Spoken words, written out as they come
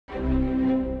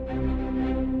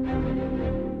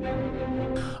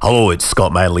Hello, it's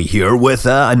Scott Manley here with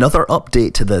another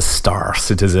update to the Star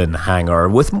Citizen hangar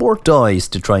with more dies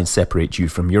to try and separate you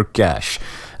from your cache.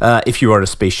 If you are a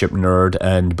spaceship nerd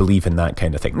and believe in that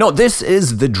kind of thing. No, this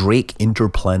is the Drake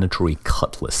Interplanetary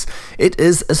Cutlass. It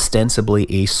is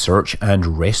ostensibly a search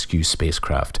and rescue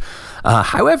spacecraft.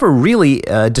 However, really,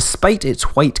 despite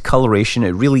its white coloration,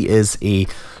 it really is a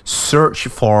search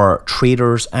for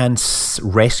traders and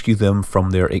rescue them from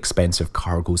their expensive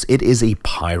cargoes. It is a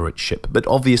pirate ship, but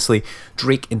obviously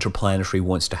Drake Interplanetary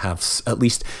wants to have at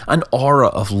least an aura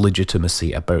of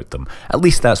legitimacy about them. At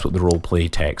least that's what the roleplay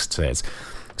text says.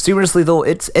 Seriously though,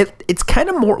 it's kind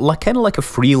of like a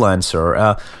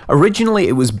freelancer. Originally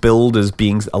it was billed as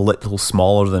being a little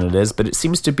smaller than it is, but it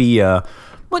seems to be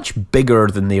much bigger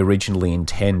than they originally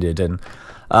intended, and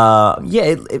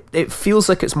yeah, it feels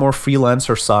like it's more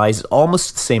freelancer size,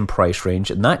 almost the same price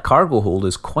range, and that cargo hold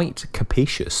is quite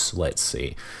capacious, let's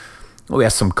say. We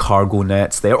have some cargo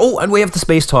nets there. Oh, and we have the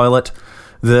space toilet.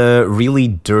 The really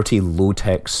dirty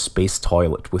low-tech space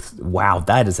toilet with, wow,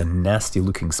 that is a nasty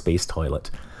looking space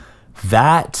toilet.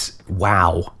 That,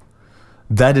 wow,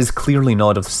 that is clearly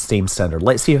not of the same standard.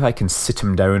 Let's see if I can sit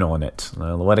him down on it.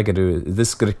 What I gotta do, this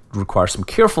is gonna require some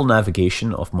careful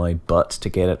navigation of my butt to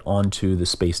get it onto the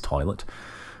space toilet.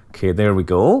 Okay, there we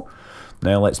go.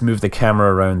 Now let's move the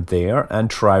camera around there and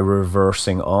try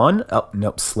reversing on. Oh,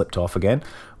 nope, slipped off again.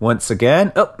 Once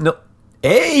again, oh, no.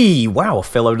 Hey, wow,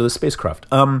 fell out of the spacecraft.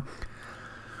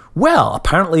 Well,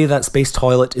 apparently that space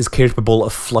toilet is capable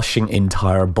of flushing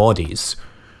entire bodies.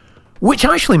 Which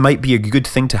actually might be a good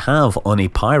thing to have on a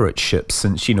pirate ship,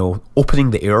 since, you know,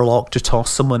 opening the airlock to toss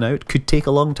someone out could take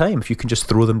a long time. If you can just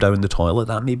throw them down the toilet,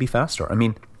 that may be faster. I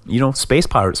mean, you know, space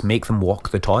pirates make them walk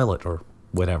the toilet or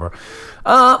whatever.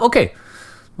 Okay.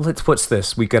 What's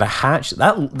this? We got a hatch.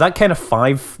 That kind of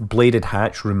 5-bladed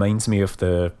hatch reminds me of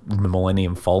the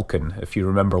Millennium Falcon. If you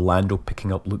remember Lando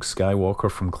picking up Luke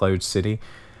Skywalker from Cloud City.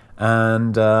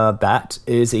 And that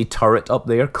is a turret up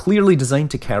there, clearly designed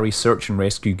to carry search and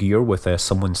rescue gear with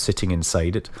someone sitting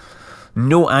inside it.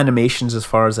 No animations as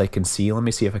far as I can see. Let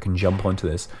me see if I can jump onto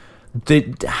this.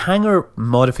 The hangar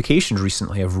modifications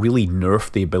recently have really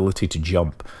nerfed the ability to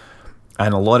jump.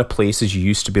 And a lot of places you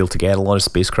used to be able to get a lot of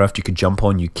spacecraft you could jump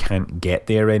on, you can't get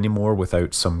there anymore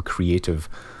without some creative,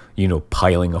 you know,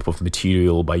 piling up of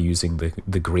material by using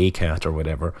the grey cat or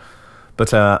whatever.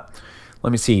 But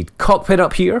let me see, cockpit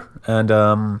up here,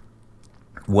 and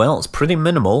well, it's pretty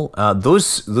minimal.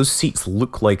 Those seats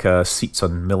look like seats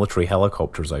on military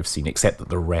helicopters I've seen, except that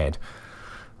they're red.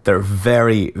 They're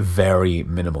very, very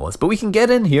minimalist. But we can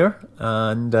get in here,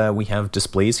 and we have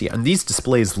displays here, and these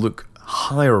displays look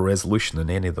higher resolution than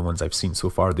any of the ones I've seen so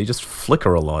far. They just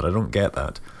flicker a lot. I don't get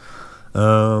that.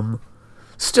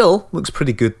 Still looks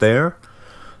pretty good there.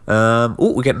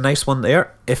 Oh, we get a nice one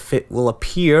there. If it will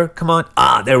appear, come on.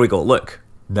 Ah, there we go. Look,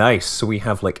 nice. So we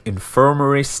have like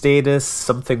infirmary status,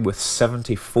 something with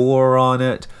 74 on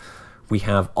it. We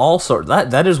have all sorts.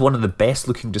 That is one of the best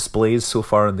looking displays so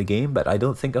far in the game, but I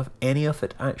don't think of any of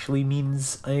it actually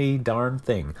means a darn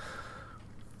thing.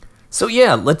 So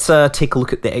yeah, let's take a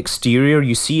look at the exterior.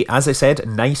 You see, as I said, a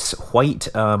nice white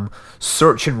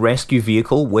search and rescue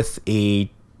vehicle with a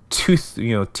teeth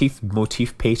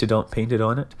motif painted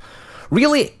on it.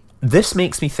 Really, this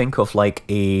makes me think of like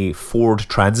a Ford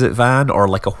Transit van or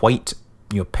like a white,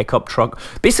 you know, pickup truck.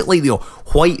 Basically, you know,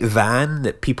 white van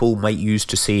that people might use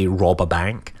to, say, rob a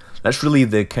bank. That's really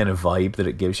the kind of vibe that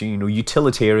it gives you. You know,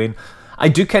 utilitarian. I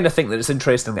do kind of think that it's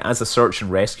interesting that as a search and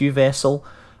rescue vessel,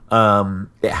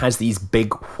 it has these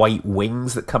big white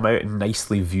wings that come out and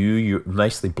nicely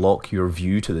block your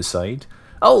view to the side.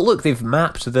 Oh, look, they've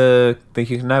mapped you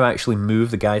can now actually move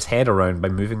the guy's head around by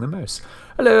moving the mouse.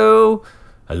 Hello.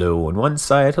 Hello on one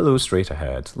side, hello straight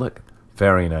ahead. Look,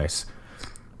 very nice.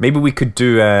 Maybe we could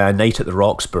do a night at the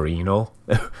Roxbury, you know?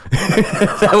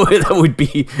 that would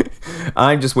be...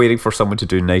 I'm just waiting for someone to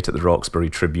do Night at the Roxbury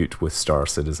tribute with Star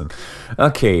Citizen.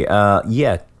 Okay,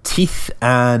 yeah, teeth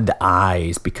and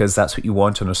eyes, because that's what you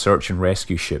want on a search and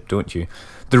rescue ship, don't you?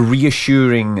 The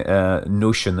reassuring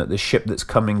notion that the ship that's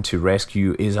coming to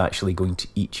rescue is actually going to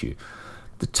eat you.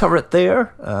 The turret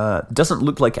there doesn't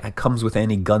look like it comes with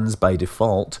any guns by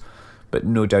default, but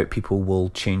no doubt people will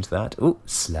change that. Oh,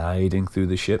 sliding through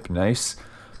the ship, nice.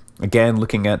 Again,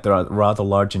 looking at the rather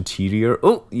large interior.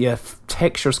 Oh, yeah,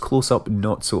 textures close up,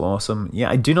 not so awesome. Yeah,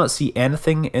 I do not see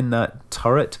anything in that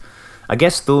turret. I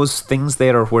guess those things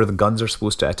there are where the guns are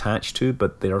supposed to attach to,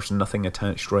 but there's nothing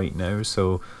attached right now,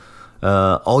 so...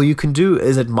 All you can do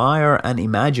is admire and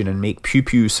imagine and make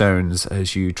pew-pew sounds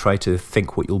as you try to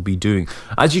think what you'll be doing.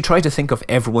 As you try to think of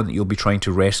everyone that you'll be trying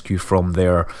to rescue from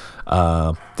their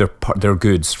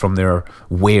goods, from their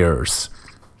wares.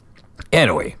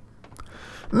 Anyway,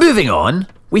 moving on,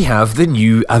 we have the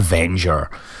new Avenger.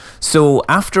 So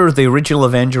after the original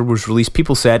Avenger was released,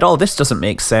 people said, oh, this doesn't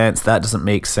make sense, that doesn't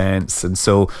make sense, and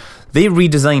so they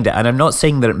redesigned it. And I'm not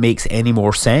saying that it makes any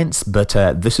more sense, but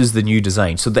this is the new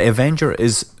design. So the Avenger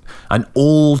is an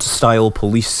old-style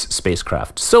police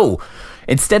spacecraft. So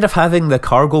instead of having the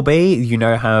cargo bay, you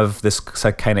now have this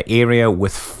kind of area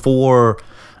with 4,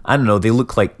 I don't know, they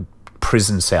look like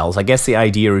prison cells. I guess the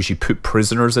idea is you put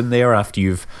prisoners in there after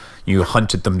you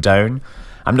hunted them down.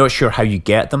 I'm not sure how you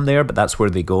get them there, but that's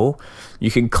where they go. You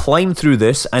can climb through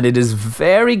this, and it is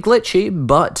very glitchy,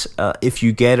 but if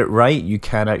you get it right, you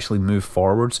can actually move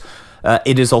forwards.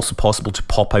 It is also possible to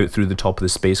pop out through the top of the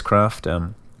spacecraft,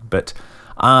 but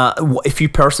if you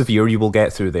persevere, you will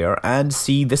get through there. And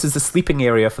see, this is the sleeping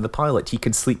area for the pilot. He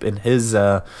can sleep in his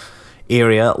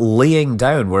area laying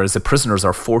down, whereas the prisoners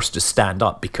are forced to stand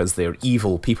up because they're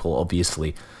evil people,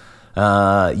 obviously.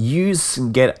 Use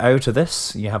and get out of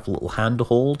this. You have a little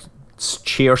handhold,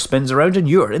 chair spins around, and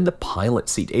you're in the pilot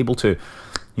seat, able to,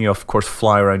 of course,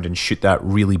 fly around and shoot that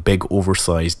really big,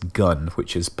 oversized gun,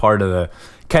 which is part of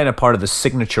the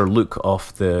signature look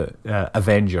of the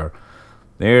Avenger.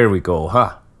 There we go,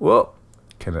 huh? Whoa,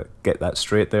 kind of get that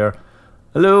straight there.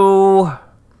 Hello.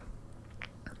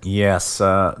 Yes,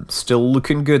 still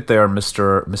looking good there,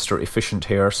 Mr. Efficient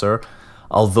Hair, sir.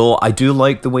 Although I do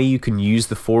like the way you can use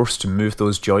the force to move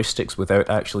those joysticks without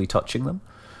actually touching them.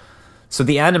 So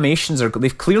the animations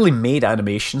they've clearly made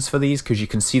animations for these, because you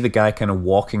can see the guy kind of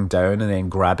walking down and then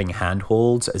grabbing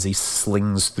handholds as he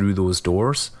slings through those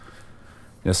doors.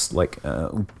 Just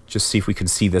see if we can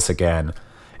see this again.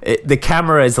 The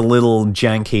camera is a little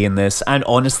janky in this, and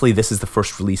honestly this is the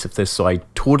first release of this, so I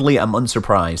totally am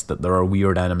unsurprised that there are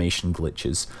weird animation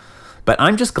glitches. But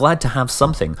I'm just glad to have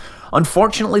something.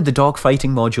 Unfortunately, the dogfighting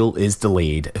module is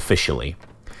delayed officially.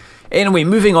 Anyway,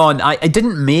 moving on. I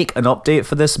didn't make an update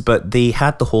for this, but they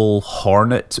had the whole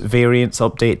Hornet variants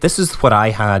update. This is what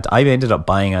I had. I ended up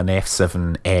buying an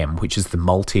F7M, which is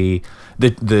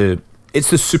it's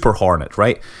the Super Hornet,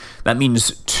 right? That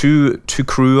means two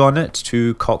crew on it,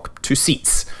 two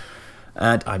seats.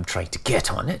 And I'm trying to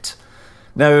get on it.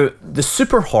 Now, the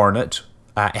Super Hornet,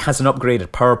 it has an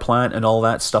upgraded power plant and all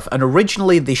that stuff. And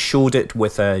originally they showed it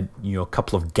with a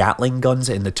couple of Gatling guns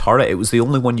in the turret. It was the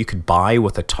only one you could buy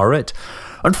with a turret.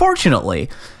 Unfortunately,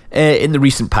 in the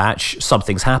recent patch,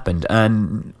 something's happened,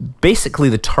 and basically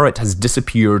the turret has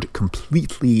disappeared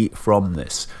completely from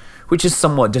this, which is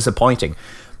somewhat disappointing.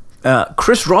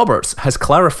 Chris Roberts has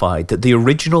clarified that the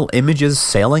original images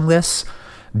selling this,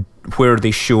 where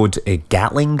they showed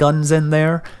Gatling guns in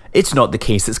there, it's not the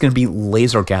case. It's going to be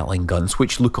laser Gatling guns,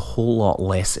 which look a whole lot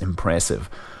less impressive.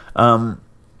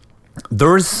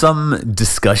 There's some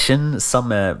discussion,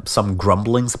 some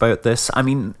grumblings about this. I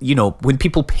mean, when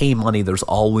people pay money, there's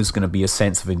always going to be a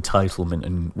sense of entitlement.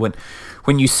 And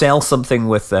when you sell something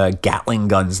with Gatling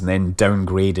guns and then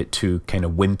downgrade it to kind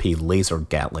of wimpy laser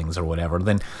Gatlings or whatever,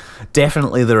 then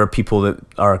definitely there are people that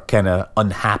are kind of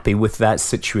unhappy with that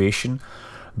situation.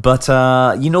 But,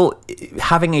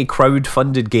 having a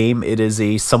crowd-funded game, it is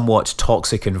a somewhat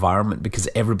toxic environment because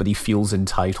everybody feels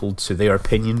entitled to their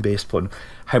opinion based on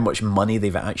how much money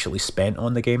they've actually spent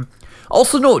on the game.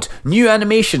 Also note, new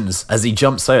animations as he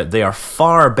jumps out. They are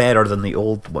far better than the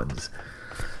old ones.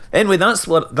 Anyway, that's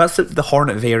the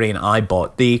Hornet variant I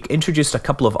bought. They introduced a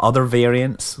couple of other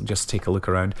variants. Just take a look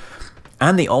around.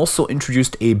 And they also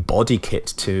introduced a body kit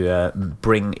to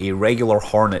bring a regular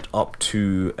Hornet up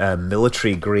to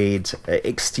military-grade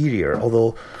exterior,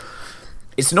 although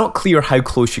it's not clear how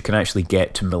close you can actually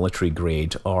get to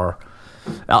military-grade, or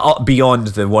beyond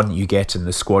the one you get in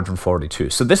the Squadron 42.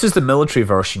 So this is the military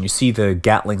version. You see the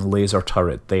Gatling laser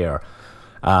turret there.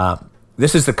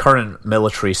 This is the current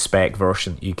military spec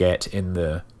version that you get in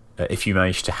the if you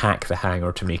manage to hack the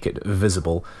hangar to make it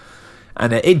visible.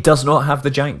 And it does not have the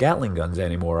giant Gatling guns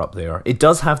anymore up there. It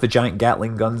does have the giant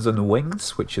Gatling guns on the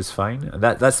wings, which is fine. And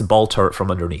that's the ball turret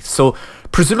from underneath. So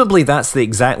presumably that's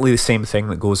exactly the same thing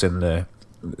that goes in the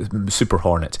Super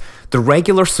Hornet. The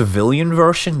regular civilian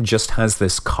version just has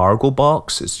this cargo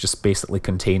box. It just basically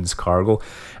contains cargo.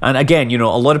 And again,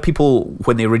 a lot of people,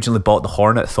 when they originally bought the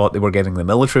Hornet, thought they were getting the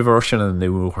military version, and they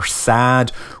were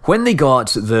sad when they got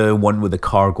the one with the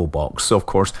cargo box. So of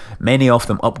course, many of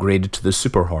them upgraded to the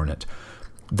Super Hornet.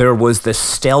 There was this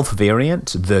stealth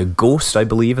variant, the Ghost, I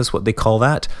believe is what they call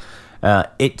that.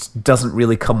 It doesn't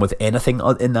really come with anything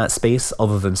in that space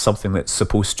other than something that's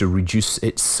supposed to reduce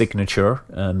its signature,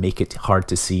 make it hard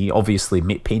to see. Obviously,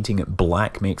 painting it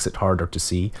black makes it harder to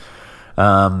see.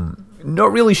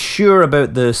 Not really sure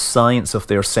about the science of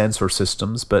their sensor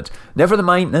systems, but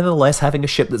nevertheless, having a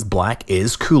ship that's black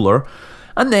is cooler.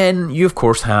 And then you, of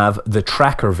course, have the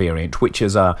tracker variant, which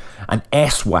is an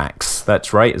S-Wax.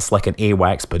 That's right, it's like an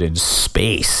A-Wax, but in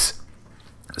space.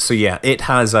 So yeah, it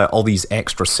has all these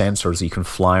extra sensors you can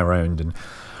fly around, and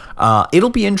it'll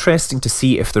be interesting to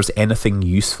see if there's anything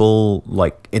useful,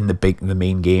 like in the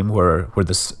main game, where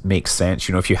this makes sense.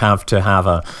 You know, if you have to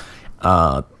have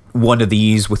one of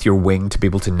these with your wing to be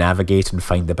able to navigate and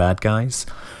find the bad guys.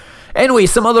 Anyway,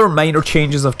 some other minor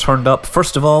changes have turned up.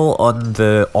 First of all, on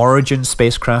the Origin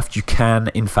spacecraft, you can,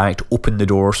 in fact, open the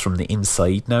doors from the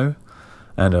inside now,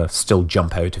 and still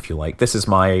jump out if you like. This is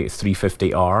my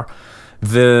 350R.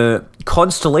 The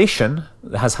Constellation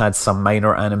has had some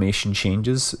minor animation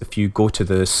changes. If you go to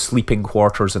the sleeping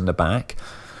quarters in the back,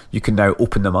 you can now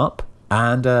open them up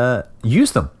and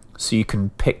use them. So you can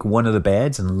pick one of the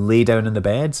beds and lay down in the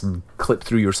beds and clip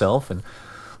through yourself and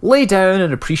lay down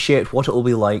and appreciate what it will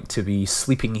be like to be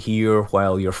sleeping here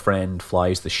while your friend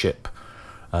flies the ship.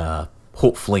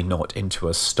 Hopefully not into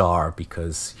a star,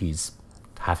 because he's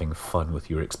having fun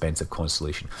with your expensive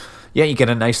Constellation. Yeah, you get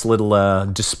a nice little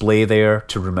display there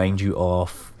to remind you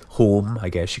of home. I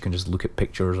guess you can just look at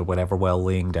pictures or whatever while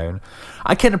laying down.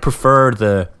 I kind of prefer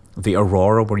the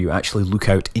Aurora, where you actually look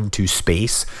out into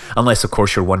space, unless of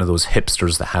course you're one of those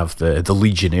hipsters that have the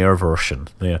Legionnaire version.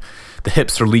 The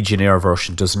hipster Legionnaire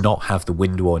version does not have the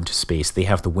window onto space. They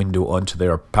have the window onto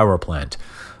their power plant.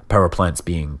 Power plants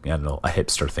being, I don't know, a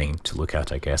hipster thing to look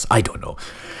at, I guess. I don't know.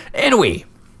 Anyway,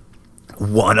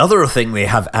 one other thing they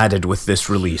have added with this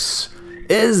release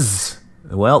is,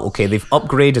 well, okay, they've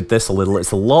upgraded this a little.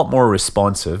 It's a lot more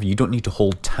responsive. You don't need to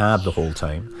hold tab the whole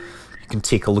time. Can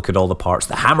take a look at all the parts.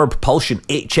 The Hammer Propulsion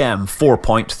HM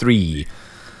 4.3,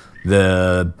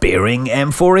 the Bearing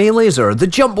M4A laser, the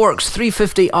Jumpworks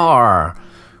 350R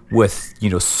with, you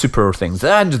know, super things,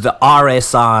 and the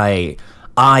RSI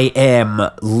IM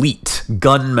Elite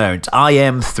gun mount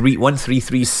IM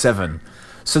 1337.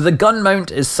 So the gun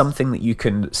mount is something that you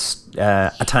can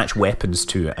attach weapons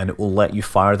to, and it will let you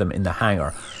fire them in the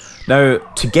hangar. Now,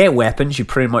 to get weapons, you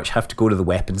pretty much have to go to the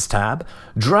weapons tab,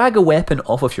 drag a weapon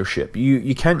off of your ship.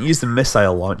 You can't use the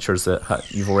missile launchers that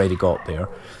you've already got there.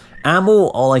 Ammo,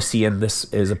 all I see in this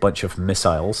is a bunch of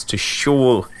missiles to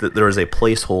show that there is a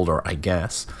placeholder, I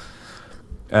guess.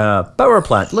 Power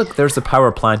plant. Look, there's the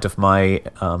power plant of my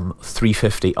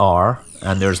 350R,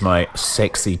 and there's my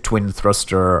sexy twin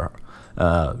thruster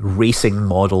racing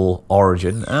model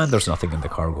Origin, and there's nothing in the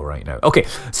cargo right now. Okay,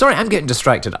 sorry, I'm getting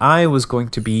distracted. I was going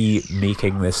to be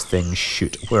making this thing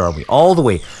shoot. Where are we? All the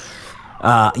way.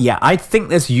 Yeah, I think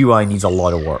this UI needs a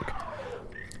lot of work.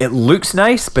 It looks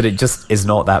nice, but it just is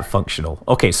not that functional.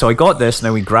 Okay, so I got this.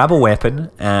 Now we grab a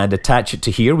weapon and attach it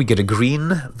to here. We get a green.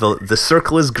 The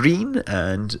circle is green,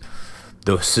 and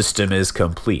the system is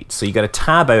complete. So you got to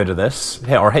tab out of this,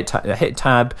 or hit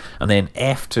tab, and then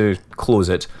F to close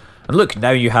it. And look,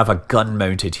 now you have a gun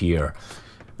mounted here.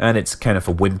 And it's kind of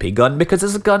a wimpy gun, because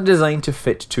it's a gun designed to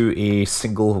fit to a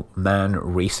single-man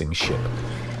racing ship.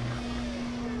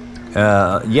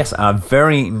 Yes, a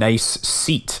very nice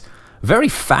seat. Very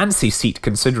fancy seat,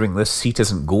 considering this seat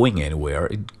isn't going anywhere.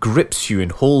 It grips you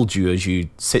and holds you as you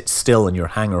sit still on your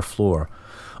hangar floor.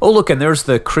 Oh look, and there's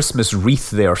the Christmas wreath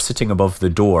there sitting above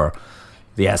the door.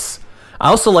 Yes. I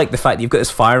also like the fact that you've got this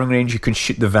firing range. You can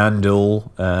shoot the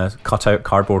Vandal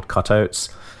cardboard cutouts.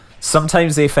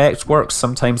 Sometimes the effect works,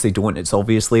 sometimes they don't. It's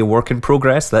obviously a work in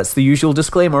progress. That's the usual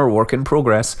disclaimer, work in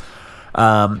progress.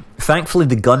 Thankfully,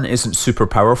 the gun isn't super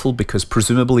powerful, because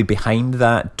presumably behind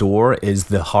that door is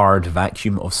the hard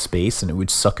vacuum of space, and it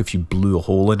would suck if you blew a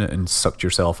hole in it and sucked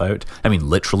yourself out. I mean,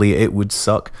 literally, it would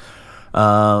suck.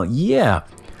 Yeah.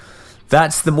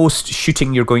 That's the most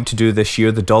shooting you're going to do this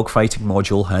year. The dogfighting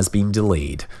module has been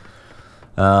delayed.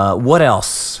 What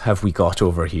else have we got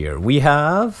over here? We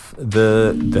have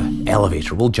the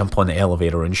elevator. We'll jump on the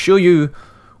elevator and show you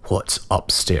what's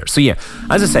upstairs. So yeah,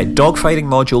 as I said, dogfighting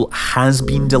module has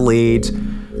been delayed.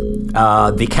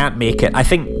 They can't make it. I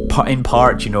think in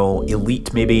part, you know,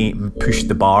 Elite maybe pushed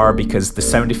the bar, because the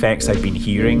sound effects I've been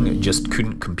hearing just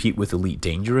couldn't compete with Elite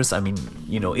Dangerous. I mean,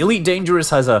 you know, Elite Dangerous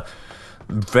has a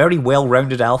very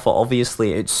well-rounded alpha.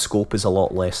 Obviously, its scope is a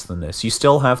lot less than this. You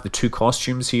still have the two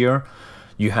costumes here.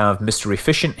 You have Mr.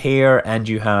 Efficient Hair, and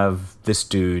you have this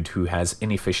dude who has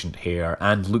inefficient hair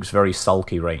and looks very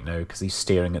sulky right now because he's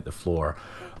staring at the floor.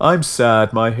 I'm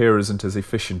sad, my hair isn't as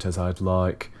efficient as I'd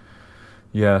like.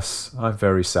 Yes, I'm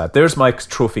very sad. There's my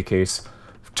trophy case.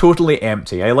 Totally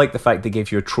empty. I like the fact they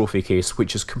gave you a trophy case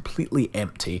which is completely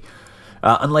empty.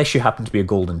 Unless you happen to be a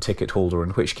golden ticket holder, in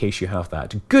which case you have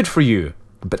that. Good for you.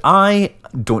 But I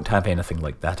don't have anything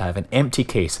like that. I have an empty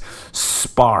case.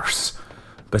 Sparse.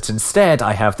 But instead,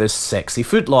 I have this sexy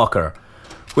footlocker,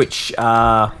 which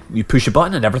you push a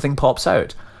button and everything pops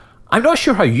out. I'm not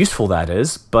sure how useful that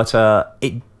is, but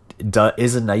it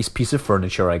is a nice piece of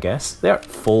furniture, I guess. There,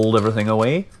 fold everything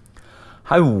away.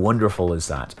 How wonderful is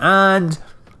that? And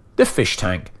the fish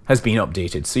tank has been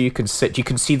updated, so you can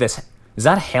see this. Is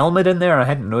that a helmet in there? I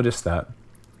hadn't noticed that.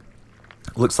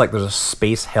 Looks like there's a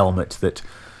space helmet that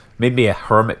maybe a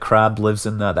hermit crab lives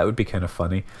in that. That would be kind of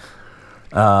funny.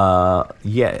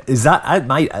 Yeah, is that?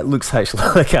 It looks actually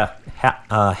like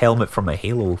a helmet from a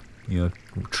Halo,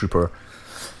 trooper.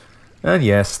 And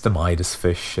yes, the Midas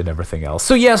fish and everything else.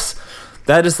 So yes,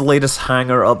 that is the latest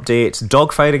hangar update.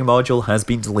 Dogfighting module has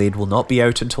been delayed, will not be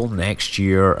out until next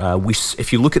year.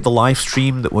 If you look at the live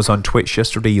stream that was on Twitch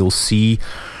yesterday, you'll see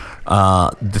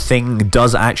the thing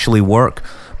does actually work.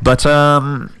 But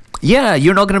yeah,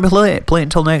 you're not going to play it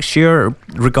until next year.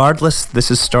 Regardless,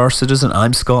 this is Star Citizen.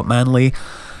 I'm Scott Manley.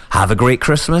 Have a great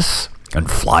Christmas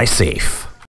and fly safe.